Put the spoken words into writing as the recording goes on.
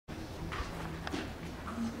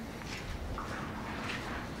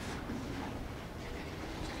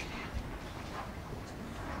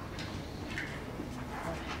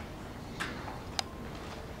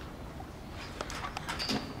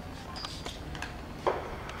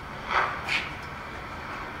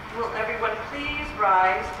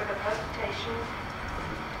rise for the presentation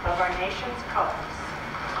of our nation's colors.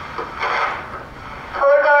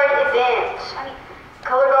 Color guard advance.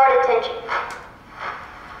 Color guard attention.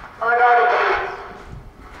 Color guard advance.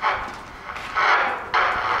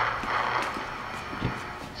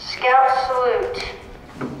 Scout salute.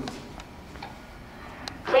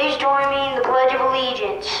 Please join me in the Pledge of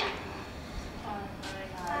Allegiance.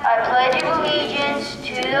 I pledge allegiance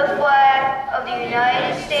to the flag of the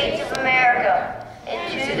United States of America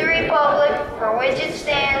and to the republic for which it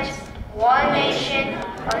stands, one nation,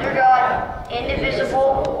 under God,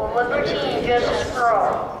 indivisible, with liberty and justice for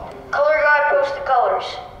all. Color guard, post the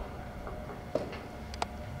colors.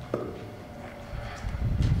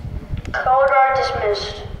 Color guard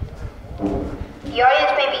dismissed. The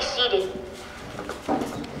audience may be seated.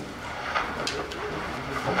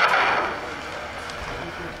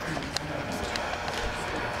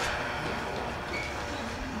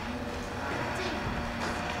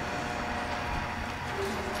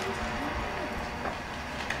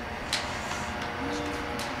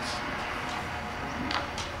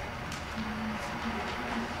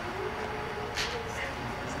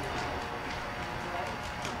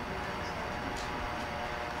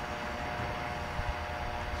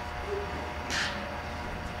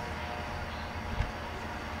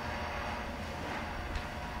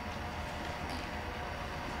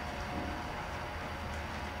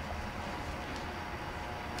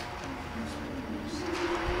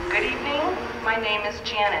 My name is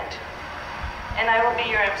Janet, and I will be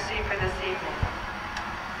your MC for this evening.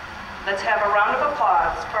 Let's have a round of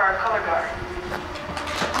applause for our color guard.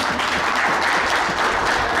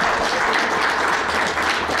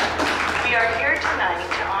 We are here tonight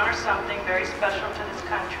to honor something very special to this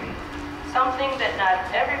country, something that not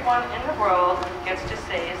everyone in the world gets to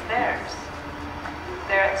say is theirs.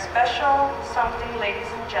 Their special something, ladies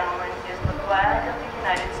and gentlemen, is the flag of the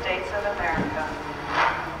United States of America.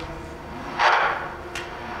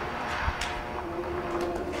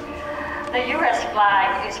 The U.S.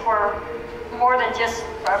 flag is for more than just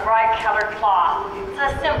a bright colored cloth. It's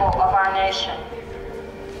a symbol of our nation.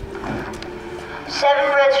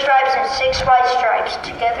 7 red stripes and 6 white stripes.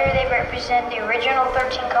 Together they represent the original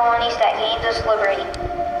 13 colonies that gained us liberty.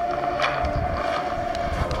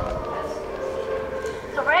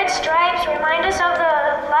 The red stripes remind us of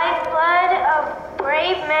the lifeblood of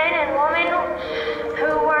brave men and women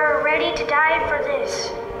who were ready to die for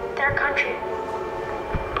their country.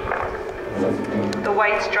 The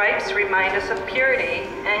white stripes remind us of purity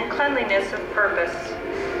and cleanliness of purpose,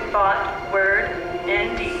 thought, word,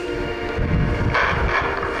 and deed.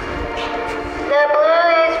 The blue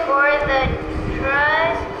is for the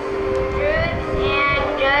trust, truth, and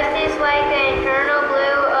justice, like the eternal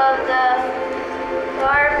blue of the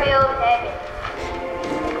star-filled heaven.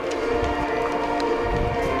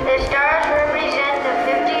 The stars represent the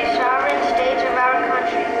 50 sovereign states of our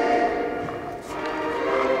country.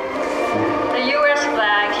 The U.S.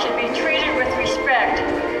 flag should be treated with respect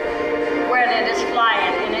when it is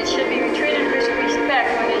flying, and it should be treated with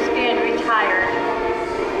respect when it's being retired.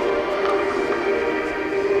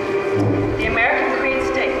 The American Queen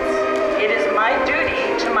states, "It is my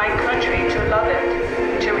duty to my country to love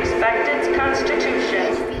it, to respect its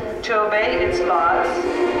constitution, to obey its laws,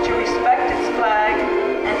 to respect its flag,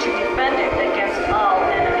 and to defend it against all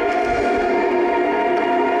enemies."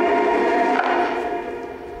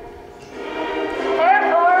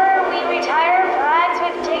 Therefore, we retire flags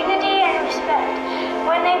with dignity and respect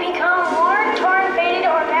when they become worn, torn, faded,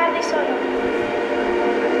 or badly soiled.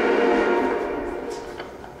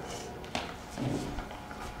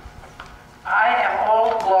 I am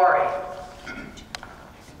Old Glory.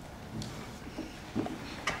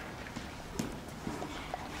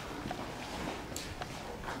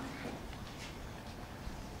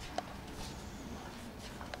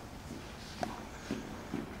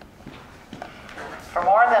 For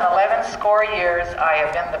more than 11 score years, I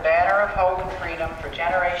have been the banner of hope and freedom for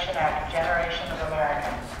generation after generation of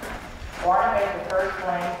Americans. Born amid the first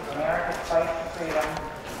flames of America's fight for freedom,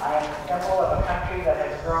 I am the symbol of a country that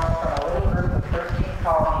has grown from a little group of 13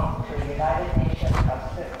 colonies to a united nation of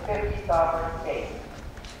 50 sovereign states.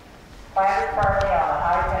 Planted firmly on the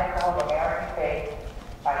high pinnacle of American faith,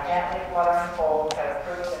 my gently fluttering folds have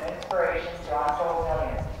proved an inspiration to untold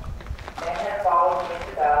millions. Men have followed me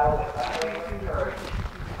into battle with unwavering courage.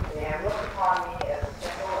 They have looked upon me as a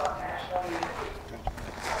symbol of national unity.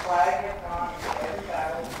 A flag has gone into every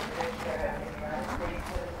battle in which there have been United States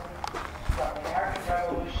citizens, from the American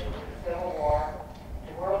Revolution to the Civil War,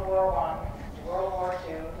 to World War I, to World War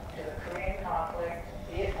II, to the Korean conflict,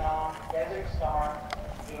 Vietnam, Desert Storm,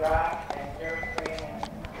 Iraq, and during Korean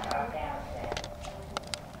and Afghanistan.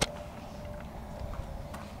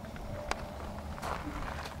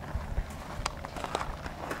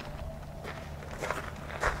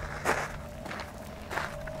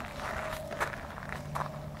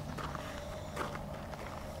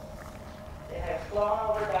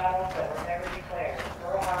 gone over battles that were never declared.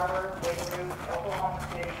 Pearl Harbor, Beirut, Oklahoma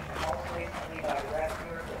City, and most recently by the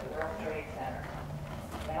rescuers of the World Trade Center.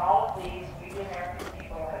 In all of these, we the American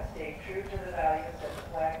people have stayed true to the values that the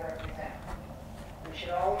flag represents. We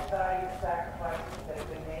should always value the sacrifices that have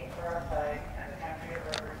been made for our flag and the country it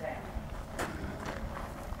represents.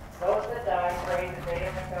 Those that died pray that they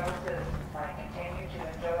and their fellow citizens might continue to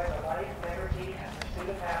enjoy the life, liberty, and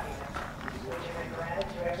pursuit of happiness which have been granted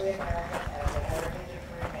to every American as the heritage of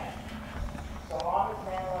free men. So long as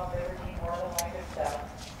men love liberty more than life itself,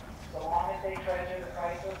 so long as they treasure the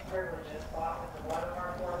priceless privileges bought with the blood of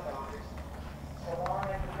our forefathers, so long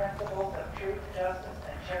as the principles of truth, justice,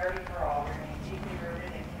 and charity for all remain deeply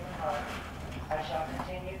rooted in human hearts, I shall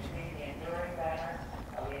continue to be the enduring banner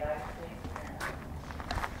of the United States of America.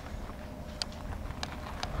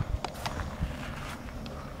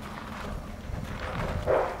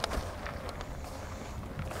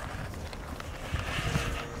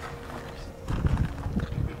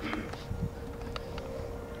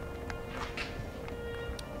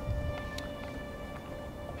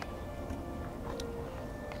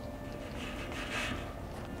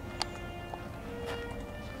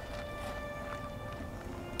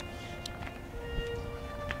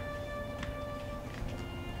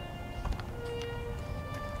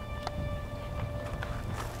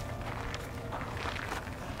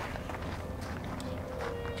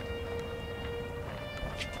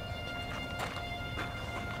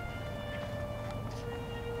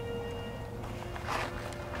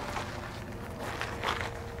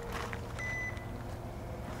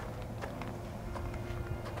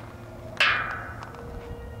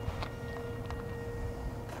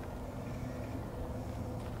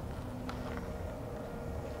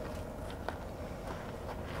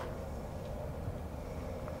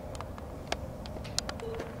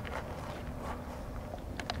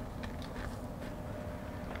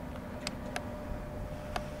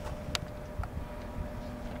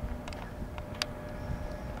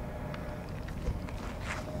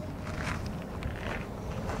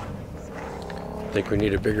 I think we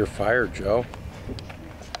need a bigger fire, Joe.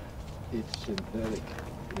 It's synthetic,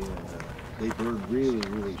 and they burn really,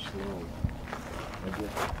 really slow.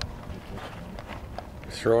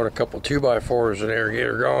 Throw in a couple 2x4s in there, get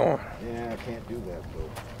her going. Yeah, I can't do that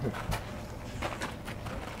though.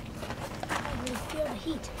 I really feel the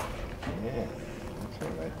heat. Yeah, that's all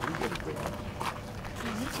right. You get it going.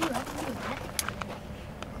 Yeah, me too. I can do that.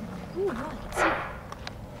 Ooh, no, I can see it.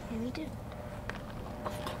 Yeah, me too.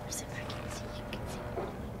 Of course, if I can see, you can see.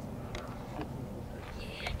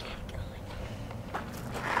 Yeah, get it going.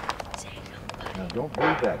 There you go, buddy. Now don't do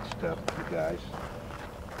that stuff, you guys.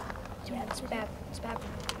 Yeah, it's bad. It's bad for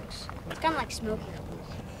the lungs. It's kind of like smoking.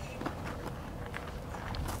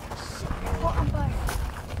 Oh, on fire.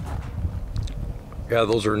 Yeah,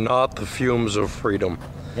 those are not the fumes of freedom.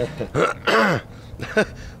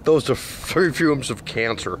 Those are fumes of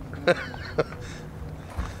cancer.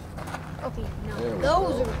 Okay, no. There we Those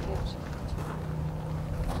go. are the fumes.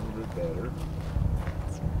 A little bit better.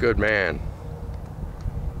 Good man.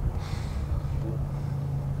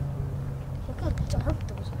 Look how dark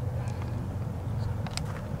those are.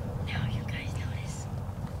 Now you guys notice.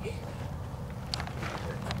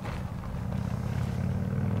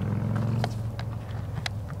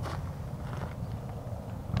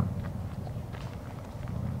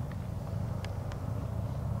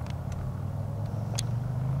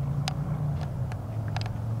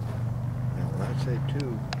 Now when I say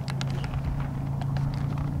two,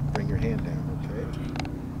 bring your hand down, okay?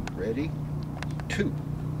 Ready? Two.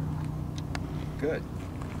 Good.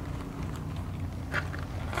 I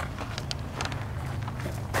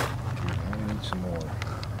need some more.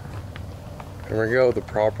 There we go, the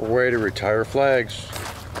proper way to retire flags.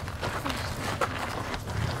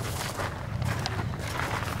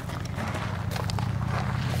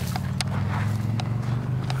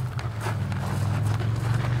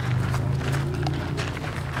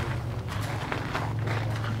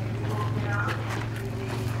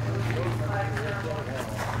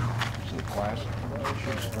 So the class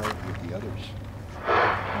should start with the others.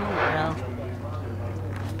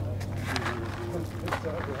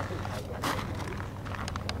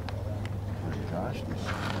 Gosh, this.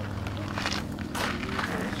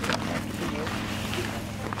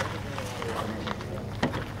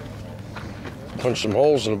 Punch some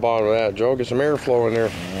holes in the bottom of that, Joe. Get some airflow in there.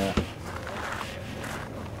 Yeah.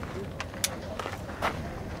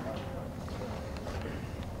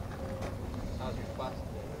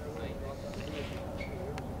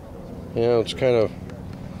 You know, it's kind of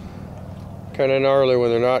gnarly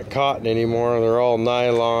when they're not cotton anymore. They're all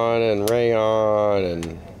nylon and rayon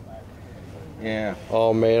and Yeah.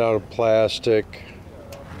 all made out of plastic.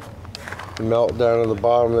 They melt down to the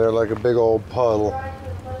bottom there like a big old puddle.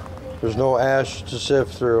 There's no ash to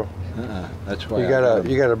sift through. That's why you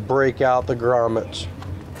gotta break out the grommets.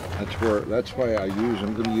 That's why I use.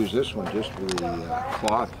 I'm going to use this one just with the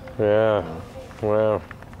cloth. Yeah. Wow.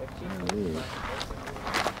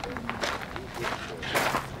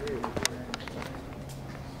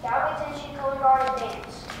 Scout attention, color guard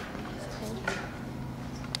advance.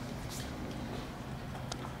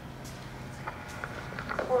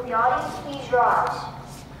 For the audience, please rise.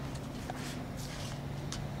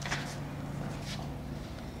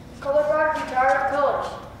 Color guard, prepare your colors.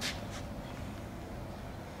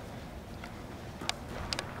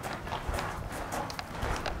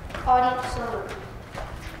 Audience salute.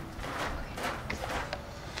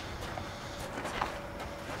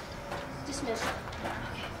 Dismiss.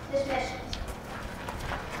 Dismiss.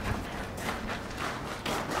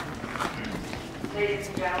 Ladies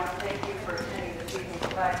and gentlemen, thank you for attending this evening's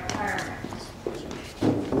flag retirement.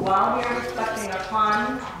 While we are reflecting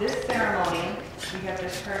upon this ceremony we have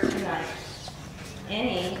just heard tonight,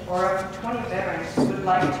 any or up to 20 veterans who would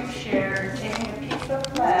like to share in taking a piece of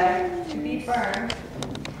flag to be burned,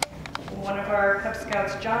 one of our Cub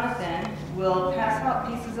Scouts, Jonathan, will pass out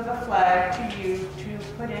pieces of a flag to you to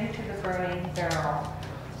put into the burning barrel.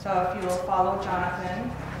 So if you will follow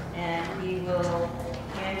Jonathan, and he will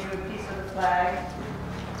hand you a piece of the flag.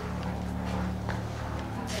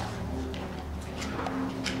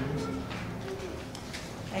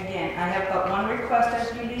 Again, I have but one request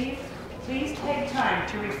as you leave. Please take time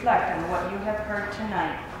to reflect on what you have heard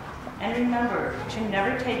tonight. And remember to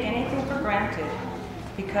never take anything for granted,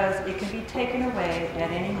 because it can be taken away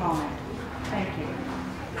at any moment. Thank you.